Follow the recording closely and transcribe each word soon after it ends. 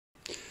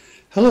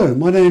Hello,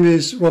 my name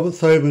is Robert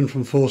Thoburn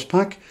from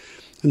Forsspac,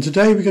 and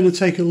today we're going to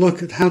take a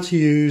look at how to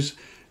use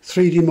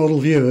 3D model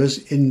viewers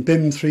in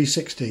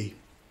BIM360.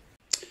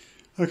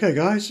 Okay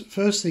guys,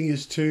 first thing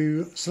is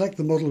to select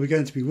the model we're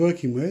going to be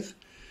working with.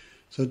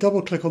 So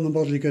double click on the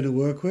model you're going to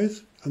work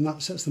with and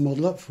that sets the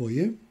model up for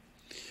you.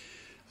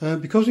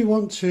 Because we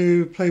want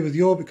to play with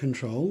the orbit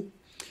control,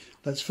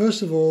 let's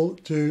first of all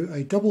do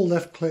a double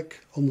left click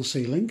on the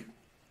ceiling.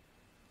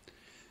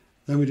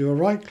 Then we do a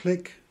right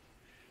click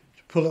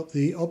to pull up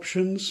the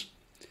options.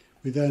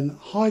 We then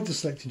hide the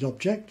selected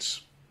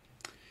objects.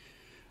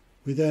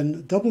 We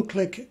then double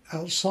click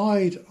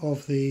outside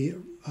of the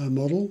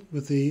model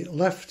with the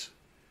left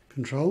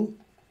control.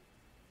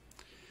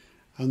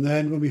 And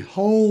then when we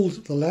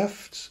hold the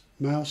left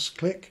mouse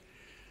click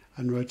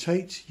and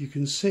rotate, you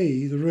can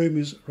see the room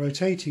is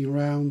rotating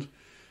around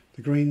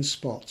the green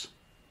spot.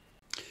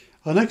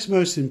 Our next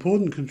most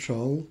important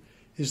control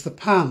is the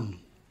pan.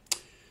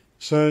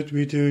 So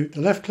we do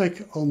the left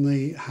click on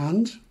the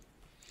hand,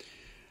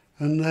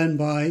 and then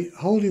by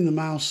holding the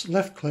mouse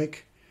left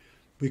click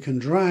we can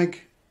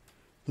drag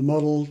the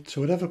model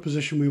to whatever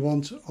position we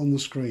want on the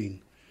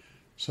screen.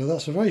 So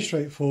that's a very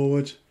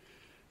straightforward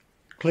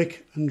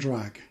click and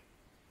drag.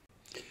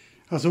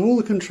 Out of all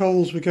the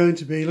controls we're going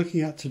to be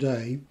looking at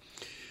today,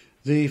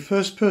 the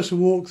first person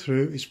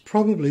walkthrough is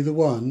probably the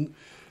one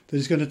that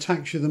is going to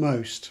tax you the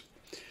most.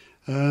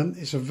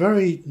 It's a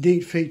very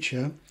neat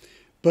feature,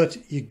 but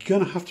you're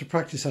going to have to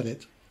practice at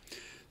it.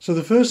 So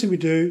the first thing we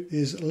do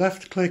is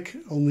left click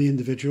on the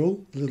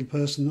individual, the little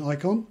person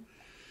icon.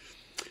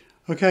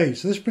 Okay,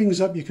 so this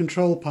brings up your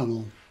control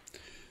panel.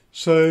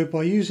 So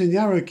by using the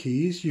arrow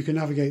keys you can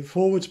navigate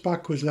forwards,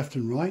 backwards, left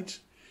and right.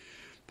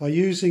 By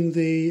using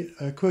the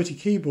QWERTY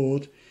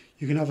keyboard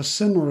you can have a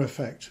similar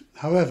effect.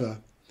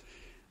 However,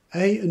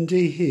 A and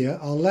D here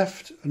are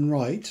left and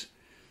right,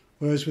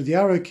 whereas with the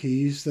arrow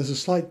keys there's a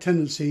slight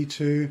tendency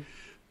to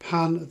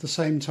pan at the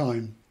same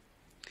time.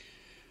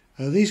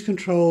 These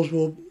controls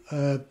will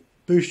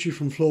boost you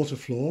from floor to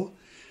floor.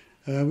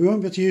 We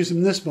won't be able to use them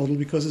in this model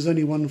because there's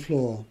only one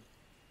floor.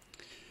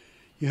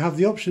 You have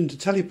the option to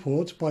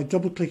teleport by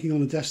double clicking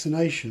on a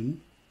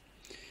destination,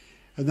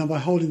 and then by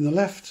holding the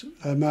left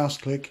mouse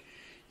click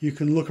you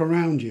can look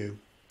around you.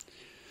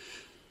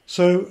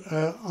 So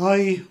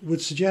I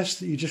would suggest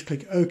that you just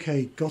click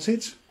OK, got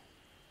it.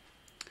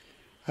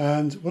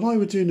 And what I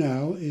would do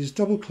now is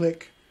double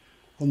click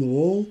on the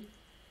wall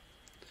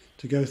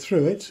to go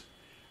through it,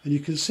 and you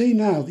can see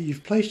now that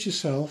you've placed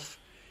yourself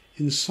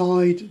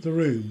inside the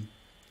room.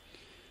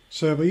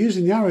 So by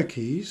using the arrow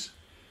keys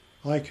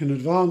I can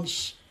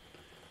advance,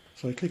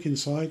 so I click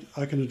inside,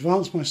 I can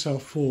advance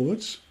myself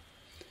forwards,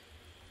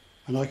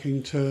 and I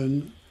can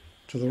turn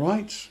to the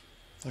right,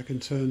 I can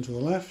turn to the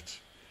left,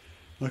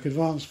 and I can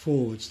advance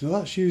forwards. Now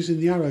that's using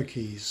the arrow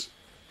keys.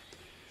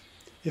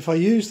 If I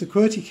use the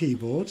QWERTY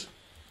keyboard,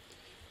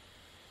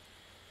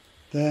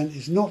 then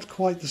it's not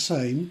quite the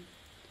same.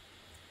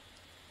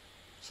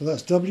 So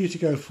that's W to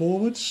go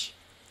forwards,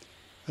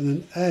 and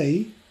then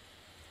A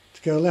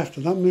to go left,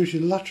 and that moves you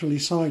laterally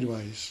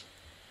sideways.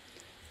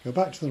 Go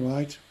back to the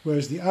right,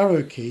 whereas the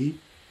arrow key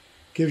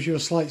gives you a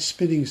slight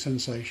spinning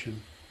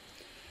sensation.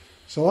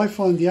 So I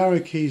find the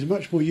arrow keys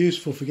much more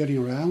useful for getting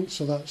around.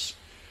 So that's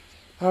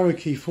arrow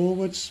key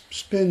forwards,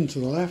 spin to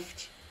the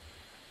left,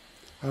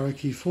 arrow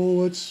key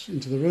forwards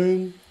into the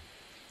room,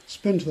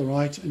 spin to the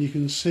right, and you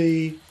can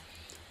see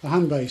the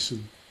hand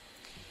basin.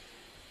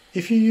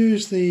 If you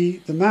use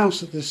the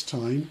mouse at this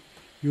time,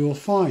 you will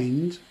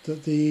find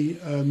that the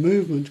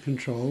movement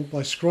control by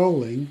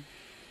scrolling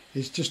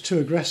is just too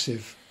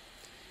aggressive,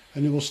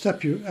 and it will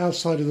step you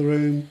outside of the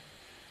room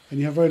and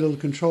you have very little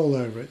control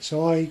over it.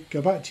 So I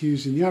go back to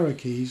using the arrow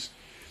keys.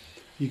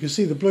 You can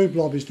see the blue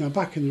blob is now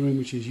back in the room,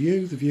 which is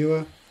you, the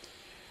viewer,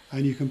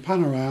 and you can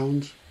pan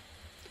around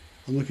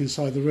and look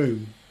inside the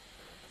room.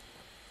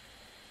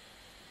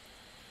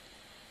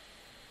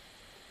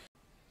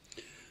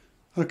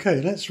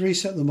 Okay, let's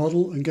reset the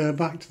model and go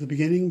back to the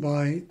beginning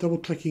by double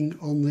clicking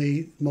on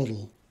the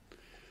model.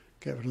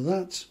 Get rid of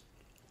that,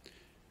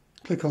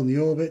 click on the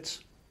orbit,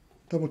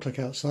 double click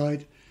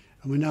outside,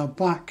 and we're now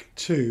back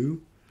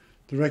to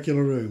the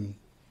regular room.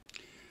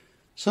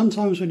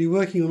 Sometimes when you're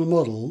working on a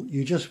model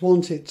you just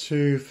want it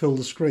to fill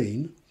the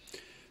screen,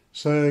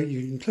 so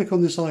you can click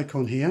on this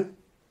icon here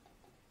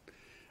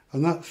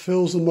and that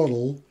fills the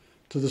model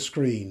to the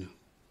screen.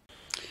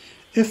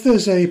 If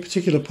there's a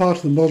particular part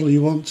of the model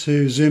you want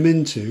to zoom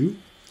into,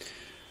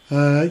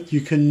 you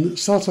can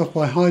start off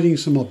by hiding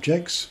some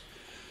objects.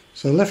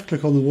 So left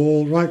click on the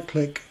wall, right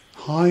click,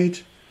 hide,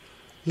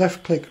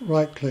 left click,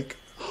 right click,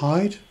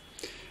 hide.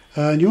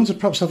 And you want to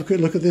perhaps have a quick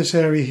look at this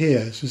area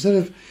here. So instead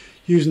of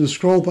using the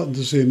scroll button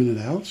to zoom in and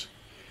out,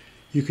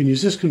 you can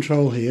use this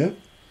control here,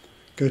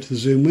 go to the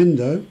zoom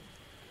window,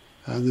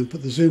 and then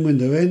put the zoom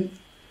window in,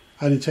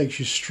 and it takes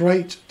you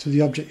straight to the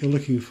object you're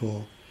looking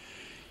for.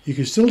 You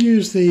can still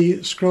use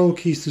the scroll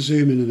keys to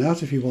zoom in and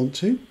out if you want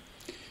to.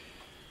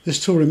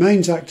 This tool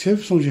remains active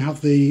as long as you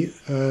have the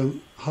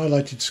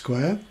highlighted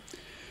square.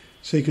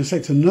 So you can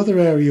select another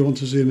area you want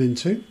to zoom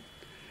into,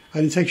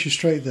 and it takes you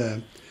straight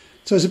there.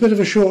 So it's a bit of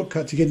a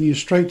shortcut to getting you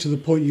straight to the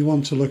point you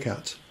want to look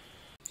at.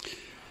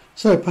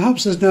 So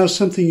perhaps there's now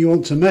something you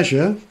want to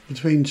measure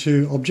between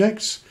two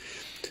objects.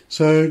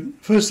 So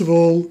first of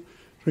all,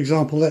 for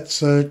example,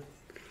 let's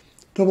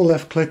double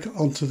left click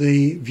onto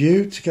the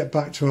view to get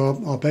back to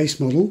our base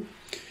model.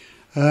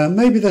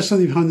 Maybe there's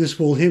something behind this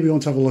wall here we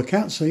want to have a look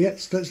at. So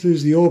yes, let's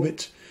use the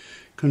orbit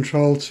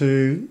control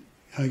to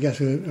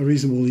get a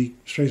reasonably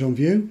straight on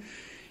view.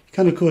 You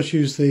can of course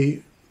use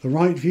the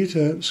right view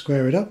to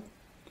square it up.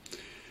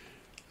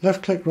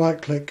 Left click,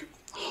 right click,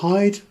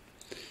 hide,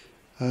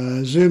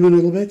 zoom in a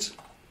little bit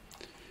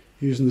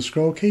using the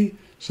scroll key.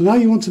 So now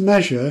you want to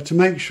measure to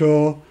make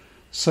sure,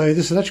 say,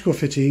 this electrical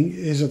fitting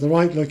is at the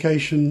right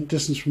location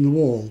distance from the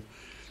wall.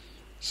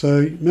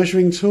 So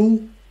measuring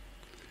tool,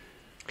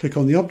 click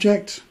on the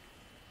object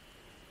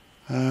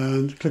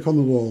and click on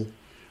the wall,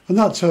 and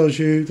that tells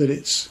you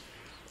that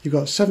you've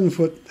got 7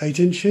 foot 8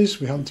 inches.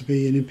 We happen to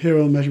be in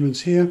imperial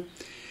measurements here.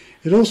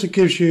 It also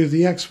gives you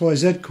the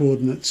XYZ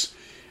coordinates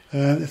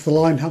if the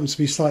line happens to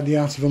be slightly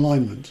out of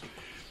alignment.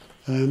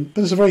 But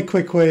it's a very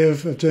quick way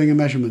of doing a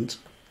measurement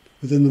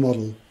within the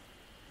model.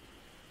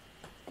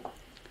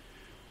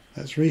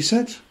 Let's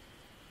reset.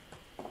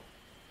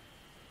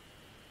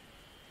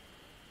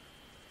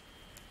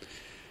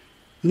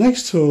 The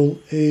next tool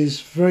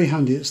is very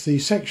handy. It's the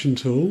section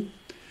tool.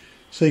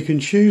 So you can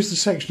choose the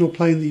sectional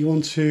plane that you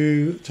want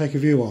to take a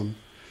view on.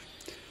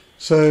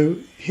 So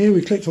here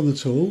we clicked on the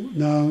tool.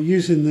 Now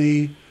using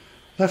the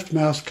left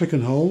mouse click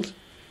and hold,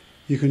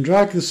 you can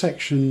drag the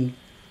section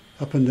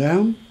up and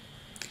down.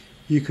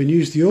 You can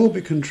use the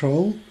orbit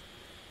control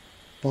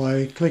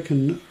by click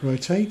and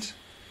rotate,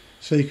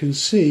 so you can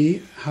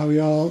see how we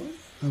are,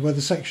 where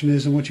the section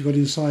is and what you've got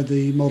inside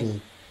the model.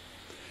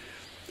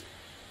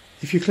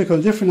 If you click on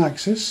a different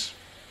axis,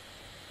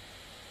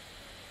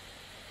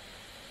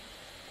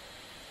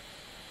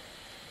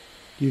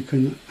 you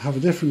can have a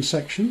different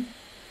section,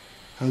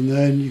 and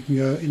then you can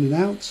go in and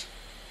out.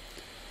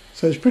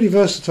 So it's pretty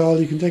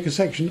versatile. You can take a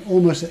section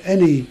almost at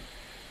any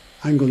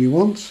angle you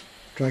want,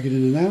 drag it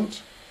in and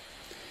out.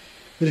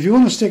 But if you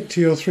want to stick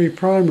to your 3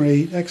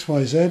 primary X,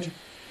 Y, Z,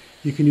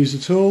 you can use the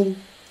tool.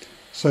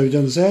 So we've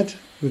done Z,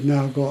 we've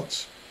now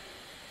got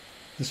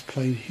this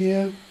plane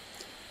here,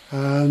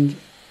 and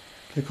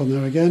click on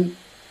there again,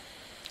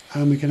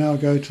 and we can now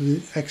go to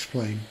the X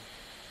plane.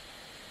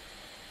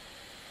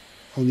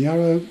 On the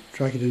arrow,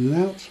 drag it in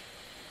and out.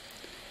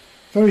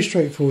 Very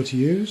straightforward to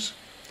use.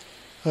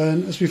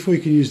 And as before,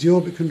 you can use the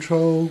orbit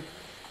control,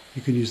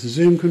 you can use the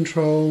zoom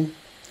control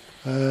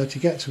to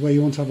get to where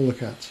you want to have a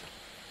look at.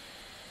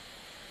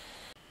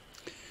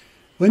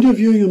 When you're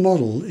viewing a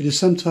model, it is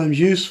sometimes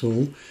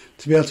useful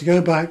to be able to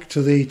go back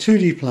to the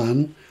 2D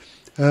plan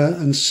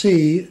and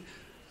see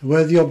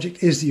where the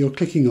object is that you're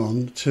clicking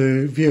on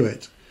to view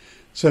it.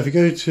 So if you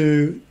go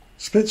to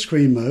split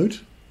screen mode,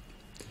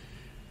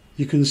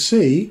 you can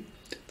see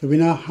that we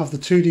now have the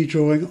 2D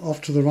drawing off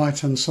to the right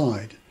hand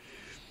side.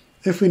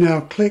 If we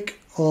now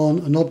click on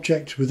an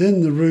object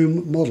within the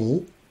room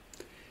model,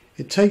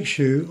 it takes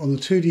you on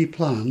the 2D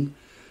plan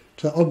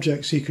to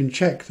objects so you can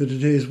check that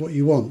it is what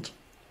you want.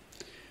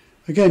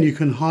 Again, you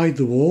can hide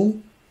the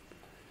wall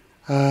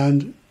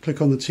and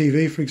click on the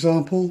TV, for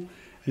example,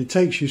 and it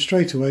takes you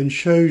straight away and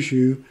shows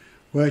you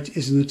where it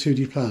is in the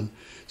 2D plan.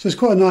 So it's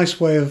quite a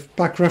nice way of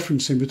back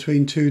referencing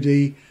between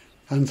 2D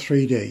and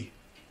 3D.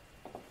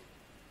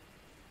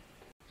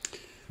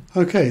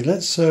 Okay,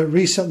 let's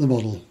reset the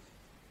model.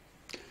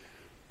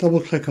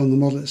 Double click on the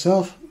model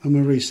itself and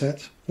we'll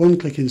reset. One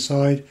click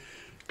inside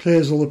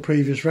clears all the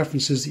previous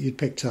references that you'd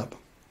picked up.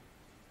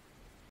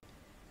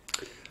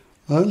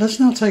 Let's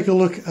now take a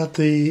look at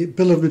the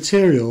bill of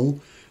material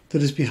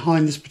that is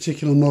behind this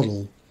particular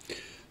model.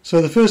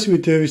 So the first thing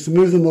we do is to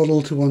move the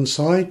model to one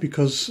side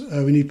because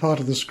we need part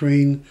of the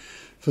screen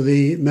for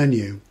the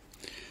menu.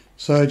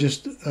 So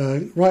just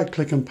right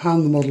click and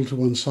pan the model to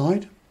one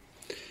side.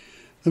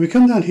 Then we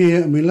come down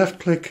here and we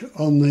left click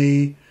on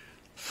the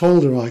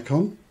folder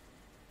icon.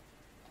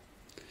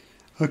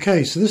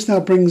 Okay, so this now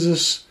brings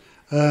us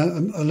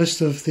a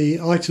list of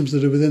the items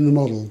that are within the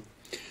model.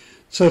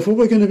 So for what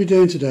we're going to be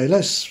doing today,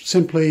 let's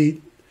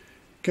simply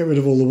get rid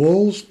of all the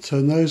walls,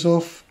 turn those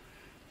off,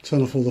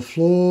 turn off all the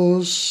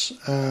floors,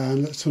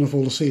 and let's turn off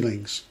all the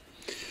ceilings.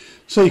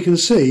 So you can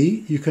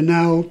see you can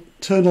now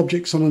turn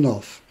objects on and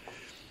off.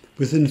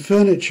 Within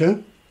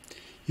furniture,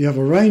 you have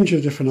a range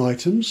of different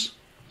items,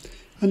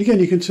 and again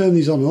you can turn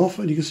these on and off,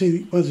 and you can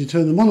see once you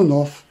turn them on and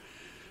off,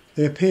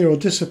 they appear or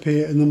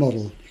disappear in the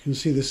model. You can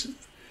see this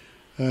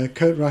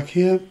coat rack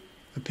here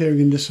appearing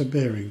and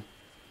disappearing.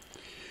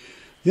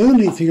 The other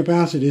neat thing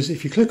about it is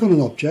if you click on an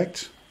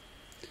object,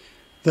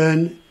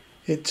 then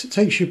it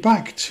takes you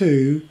back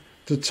to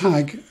the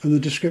tag and the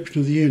description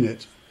of the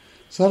unit.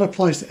 So that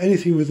applies to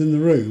anything within the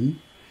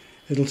room.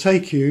 It'll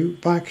take you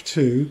back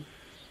to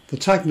the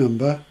tag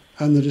number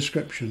and the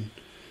description.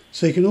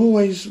 So you can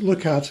always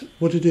look at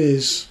what it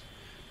is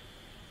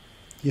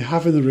you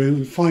have in the room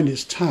and find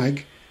its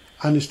tag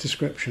and its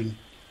description.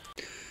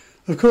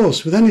 Of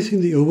course, with anything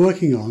that you're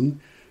working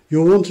on,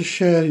 you'll want to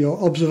share your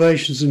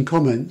observations and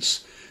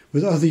comments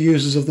with other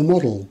users of the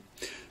model.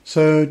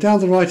 So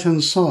down the right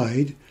hand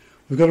side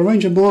we've got a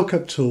range of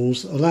markup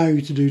tools that allow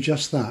you to do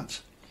just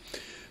that.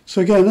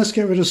 So again, let's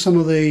get rid of some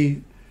of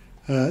the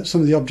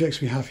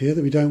objects we have here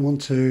that we don't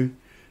want to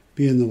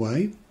be in the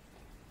way.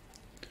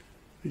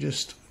 We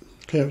just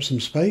clear up some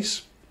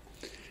space.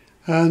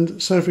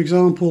 And so for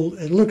example,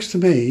 it looks to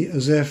me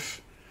as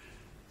if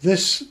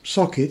this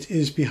socket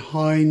is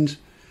behind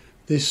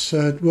this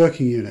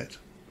working unit.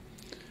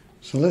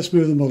 So let's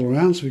move the model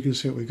around so we can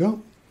see what we've got.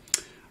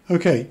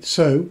 Okay,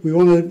 so we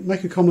want to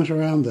make a comment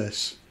around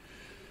this.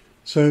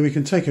 So we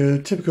can take a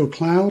typical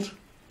cloud,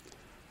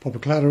 pop a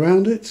cloud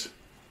around it.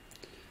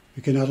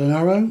 We can add an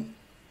arrow.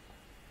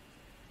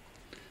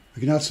 We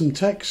can add some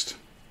text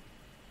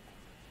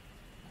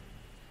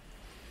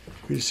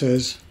which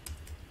says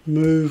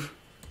move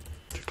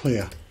to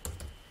clear.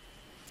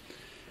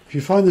 If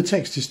you find the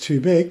text is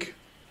too big,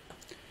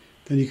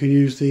 then you can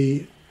use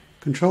the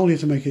control here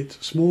to make it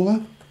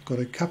smaller. Got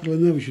a capital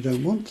in there which you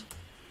don't want.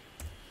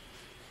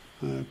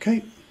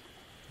 Okay,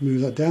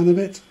 move that down a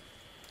bit.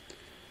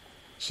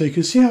 So you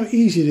can see how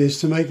easy it is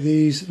to make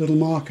these little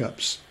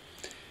markups.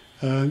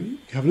 You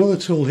have another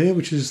tool here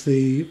which is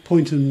the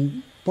point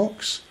and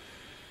box,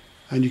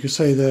 and you can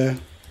say there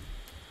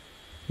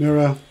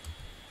mirror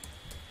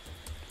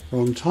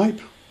wrong type.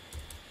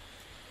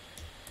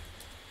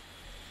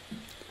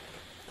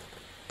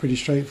 Pretty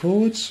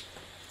straightforwards.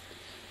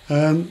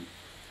 And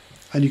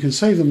you can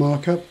save the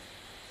markup,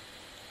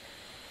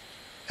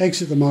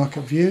 exit the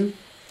markup view.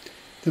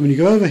 Then when you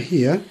go over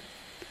here,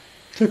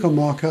 click on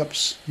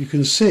markups, you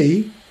can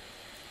see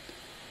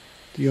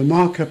that your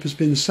markup has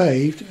been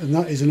saved, and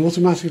that is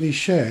automatically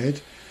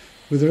shared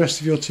with the rest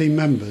of your team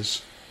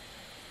members.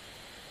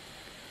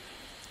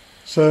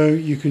 So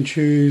you can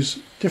choose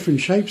different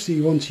shapes that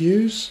you want to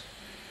use.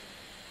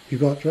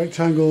 You've got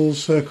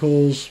rectangles,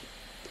 circles,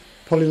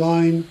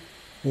 polyline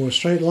or a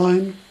straight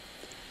line.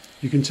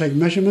 You can take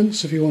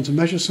measurements if you want to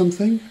measure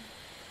something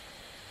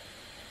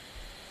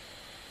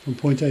from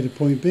point A to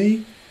point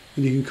B,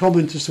 and you can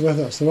comment as to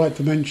whether that's the right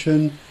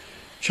dimension,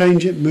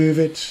 change it, move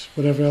it,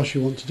 whatever else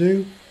you want to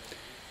do.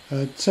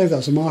 Save that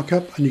as a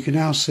markup, and you can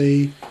now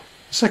see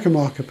the second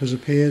markup has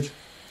appeared.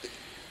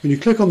 When you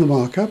click on the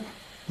markup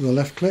with a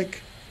left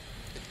click,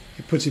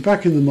 it puts it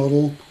back in the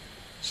model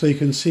so you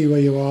can see where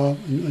you are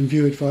and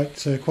view it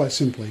quite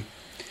simply.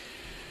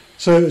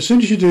 So as soon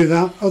as you do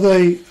that,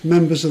 other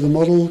members of the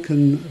model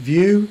can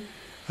view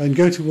and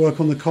go to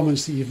work on the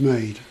comments that you've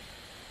made.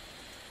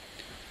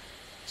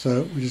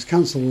 So we just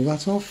cancel all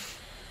that off.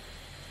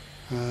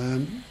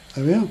 There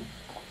we are.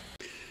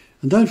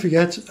 And don't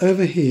forget,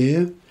 over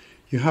here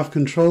you have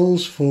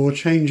controls for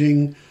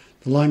changing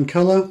the line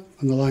colour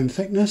and the line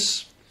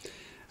thickness.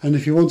 And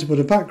if you want to put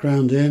a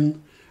background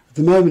in, at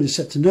the moment it's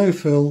set to no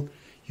fill.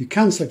 You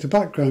can select a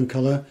background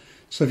colour,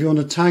 so if you want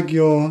to tag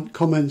your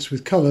comments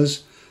with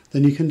colours,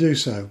 then you can do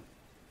so.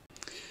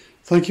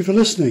 Thank you for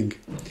listening.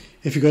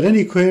 If you've got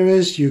any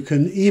queries, you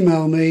can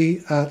email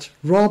me at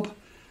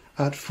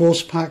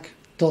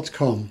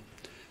rob@forsspac.com.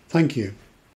 Thank you.